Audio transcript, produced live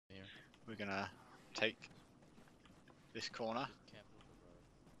we're gonna take this corner.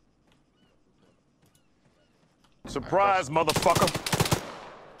 Surprise, motherfucker!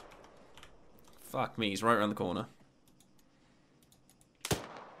 Fuck me, he's right around the corner.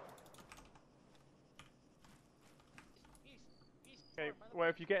 Okay, well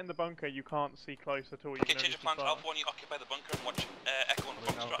if you get in the bunker you can't see close at all. Okay, change of plans. Alpha 1, you occupy the bunker and watch Echo and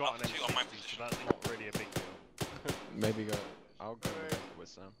Foxtrot. Alpha 2 on my position. So that's not really a big deal. Maybe go. I'll go with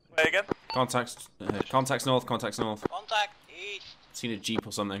Sam. Wait again? Contacts north, contacts north. Contact east. Seen a jeep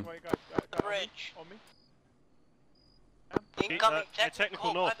or something. Bridge. On me. Incoming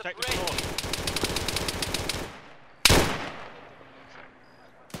technical north, technical north.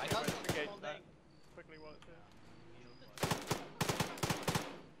 I got brigade that quickly while it's there.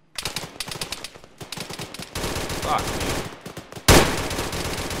 Fuck me.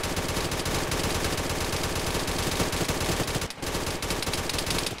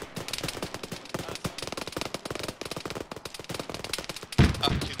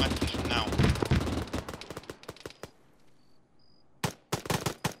 Up to my position now.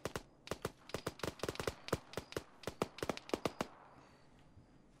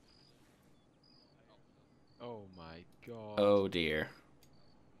 Oh my god. Oh dear.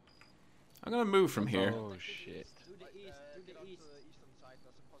 I'm gonna move from here. Oh shit. To the east, eastern side,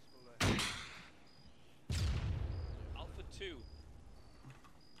 there's a possible... Alpha 2.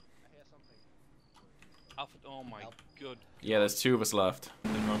 I hear something. Alpha, oh my god. Yeah, there's 2 of us left. I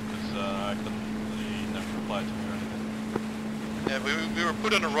couldn't really never reply to me or anything. Yeah, we were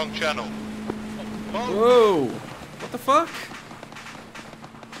put on the wrong channel. Whoa! What the fuck?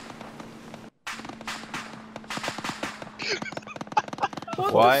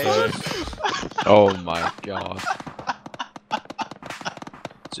 What Why? the fuck? Oh my god.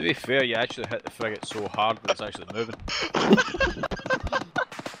 To be fair, you actually hit the frigate so hard that it's actually moving.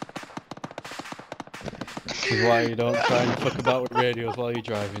 This is why you don't try and fuck about with radios while you're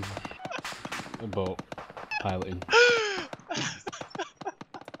driving a boat, piloting.